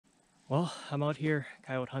Well, I'm out here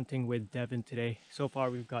coyote hunting with Devin today. So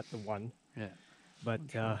far, we've got the one, Yeah. but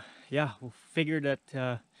yeah, we'll figure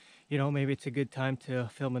that maybe it's a good time to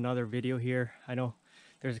film another video here. I know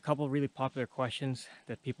there's a couple really popular questions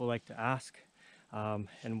that people like to ask,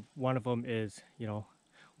 and one of them is,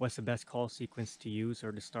 what's the best call sequence to use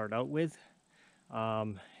or to start out with?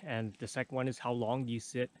 And the second one is, how long do you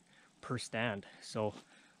sit per stand? So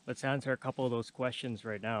let's answer a couple of those questions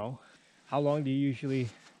right now. How long do you usually,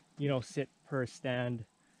 sit per stand?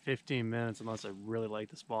 15 minutes unless I really like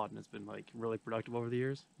the spot and it's been like really productive over the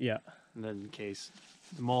years. Yeah, And then in case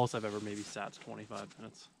the most I've ever maybe sat 25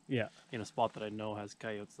 minutes yeah, in a spot that I know has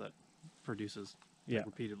coyotes that produces yeah.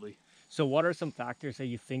 repeatedly. So what are some factors that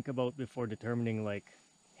you think about before determining, like,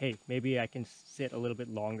 hey, maybe I can sit a little bit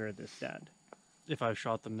longer at this stand? If I've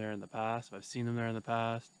shot them there in the past, if I've seen them there in the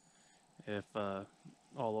past, if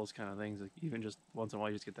all those kind of things, like even just once in a while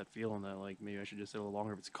you just get that feeling that like maybe I should just sit a little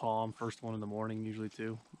longer if it's calm. First one in the morning usually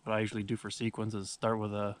too. What I usually do for sequence is start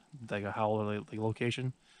with a howler like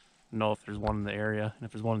location, know if there's one in the area, and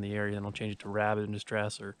if there's one in the area, then I'll change it to rabbit in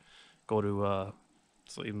distress or go to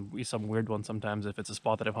so even some weird one sometimes. If it's a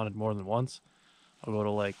spot that I've hunted more than once, I'll go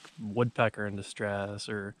to like woodpecker in distress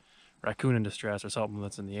or raccoon in distress or something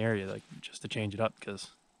that's in the area, like just to change it up, because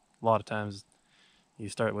a lot of times you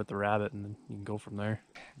start with the rabbit and then you can go from there.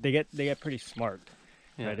 They get pretty smart,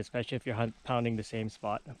 Yeah. right? Especially if you're pounding the same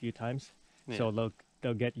spot a few times. Yeah. So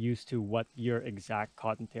they'll get used to what your exact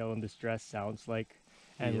cottontail in distress sounds like.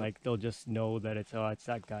 And Yep. like they'll just know that it's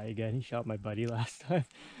that guy again. He shot my buddy last time,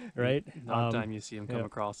 right? Not time you see him come yeah.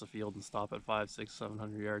 across the field and stop at 5, 6,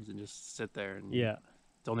 700 yards and just sit there. And Yeah,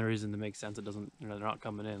 the only reason to make sense, it doesn't, they're not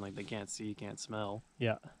coming in. Like they can't see, can't smell.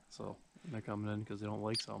 yeah, So they're coming in because they don't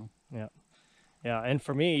like something. yeah. Yeah, and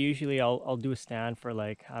for me, usually I'll do a stand for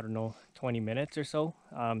like, I don't know, 20 minutes or so.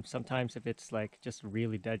 Sometimes if it's like just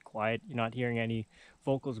really dead quiet, you're not hearing any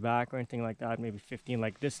vocals back or anything like that, maybe 15.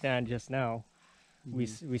 Like this stand just now, we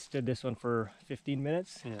stood this one for 15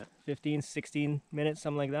 minutes, Yeah. 15, 16 minutes,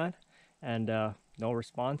 something like that. And no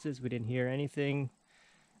responses. We didn't hear anything,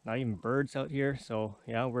 not even birds out here. So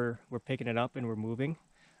yeah, we're picking it up and we're moving.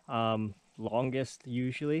 Longest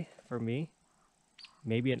usually for me,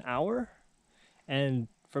 maybe an hour. And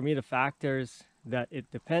for me, the factors that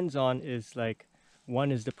it depends on is like,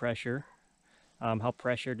 one is the pressure. How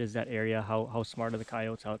pressured is that area? How smart are the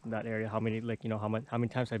coyotes out in that area? How many, like, how many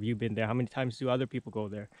times have you been there? How many times do other people go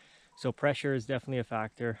there? So pressure is definitely a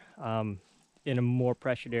factor. In a more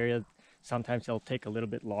pressured area, sometimes it'll take a little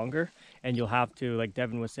bit longer, and you'll have to, like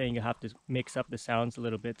Devin was saying, you have to mix up the sounds a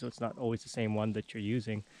little bit so it's not always the same one that you're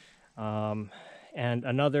using. And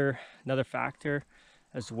another factor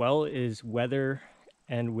as well is weather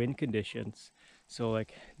and wind conditions. So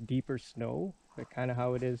like deeper snow, like kind of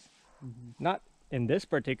how it is, not in this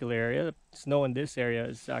particular area. The snow in this area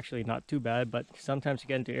is actually not too bad, but sometimes you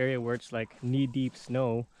get into an area where it's like knee-deep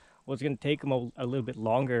snow. Well, it's going to take them a little bit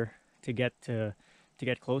longer to get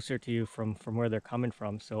closer to you from where they're coming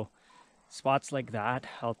from. So spots like that,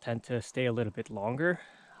 I'll tend to stay a little bit longer.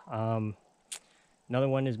 Another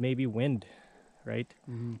one is maybe wind, right?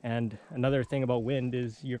 And another thing about wind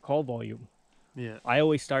is your call volume. Yeah. I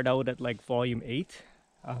always start out at like volume 8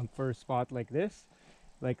 for a spot like this.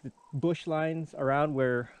 Like the bush lines around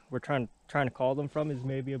where we're trying to call them from is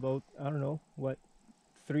maybe about, I don't know, what,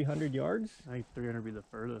 300 yards? I think 300 would be the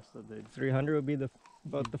furthest that they'd. 300 would be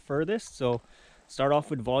about the furthest. So start off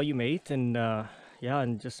with volume 8 and yeah,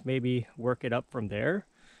 and just maybe work it up from there.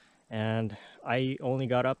 And I only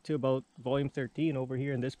got up to about volume 13 over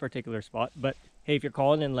here in this particular spot. But hey, if you're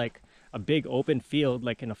calling in like a big open field,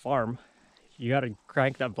 like in a farm, you got to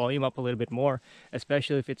crank that volume up a little bit more,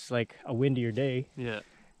 especially if it's like a windier day. Yeah.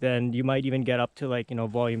 Then you might even get up to like,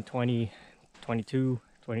 volume 20, 22,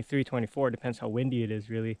 23, 24, depends how windy it is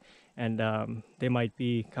really. And they might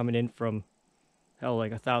be coming in from, hell,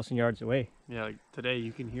 like 1,000 yards away. Yeah, like today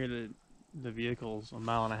you can hear the vehicles a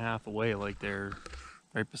mile and a half away, like they're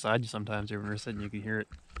right beside you sometimes. When we're sitting, you can hear it.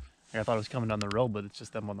 Like I thought it was coming down the road, but it's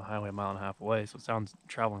just them on the highway a mile and a half away. So it sounds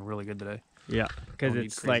traveling really good today. Yeah, because Don't need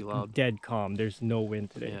it's crazy like loud. dead calm. There's no wind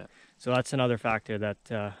today. Yeah. So that's another factor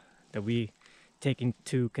that we take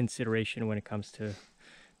into consideration when it comes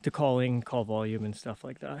to calling, call volume and stuff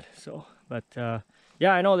like that. So, but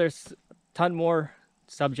yeah, I know there's a ton more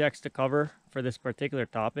subjects to cover for this particular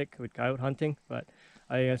topic with coyote hunting, but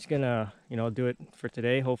I'm just gonna, do it for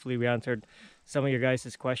today. Hopefully we answered some of your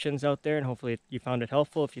guys' questions out there, and hopefully you found it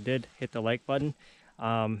helpful. If you did, hit the like button.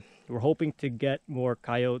 We're hoping to get more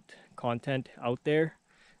coyote content out there.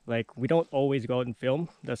 Like, we don't always go out and film.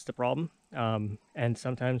 That's the problem. And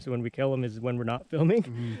sometimes when we kill them is when we're not filming.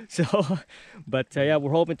 Mm-hmm. So, but yeah,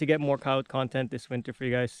 we're hoping to get more coyote content this winter for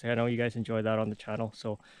you guys. I know you guys enjoy that on the channel.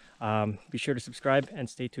 So be sure to subscribe and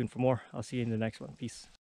stay tuned for more. I'll see you in the next one. Peace.